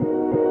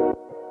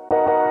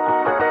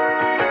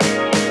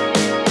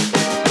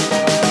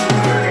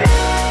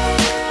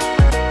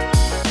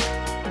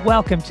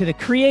welcome to the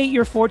Create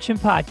Your Fortune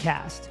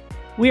podcast.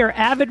 We are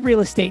avid real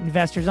estate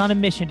investors on a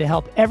mission to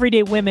help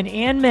everyday women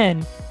and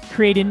men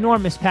create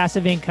enormous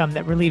passive income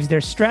that relieves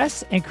their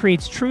stress and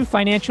creates true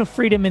financial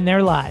freedom in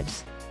their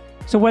lives.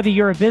 So whether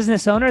you're a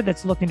business owner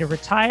that's looking to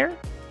retire,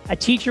 a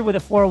teacher with a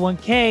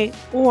 401k,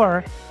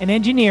 or an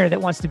engineer that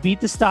wants to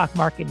beat the stock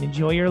market and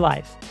enjoy your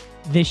life,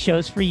 this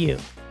show's for you.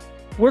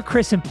 We're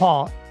Chris and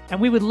Paul, and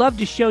we would love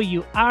to show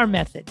you our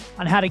method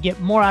on how to get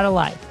more out of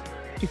life,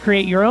 to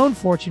create your own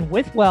fortune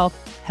with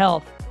wealth,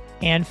 health,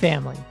 and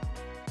family.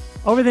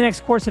 Over the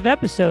next course of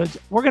episodes,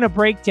 we're going to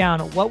break down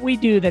what we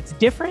do that's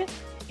different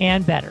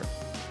and better.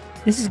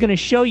 This is going to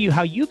show you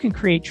how you can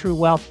create true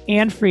wealth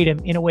and freedom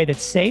in a way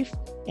that's safe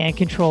and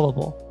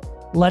controllable.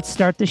 Let's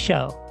start the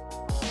show.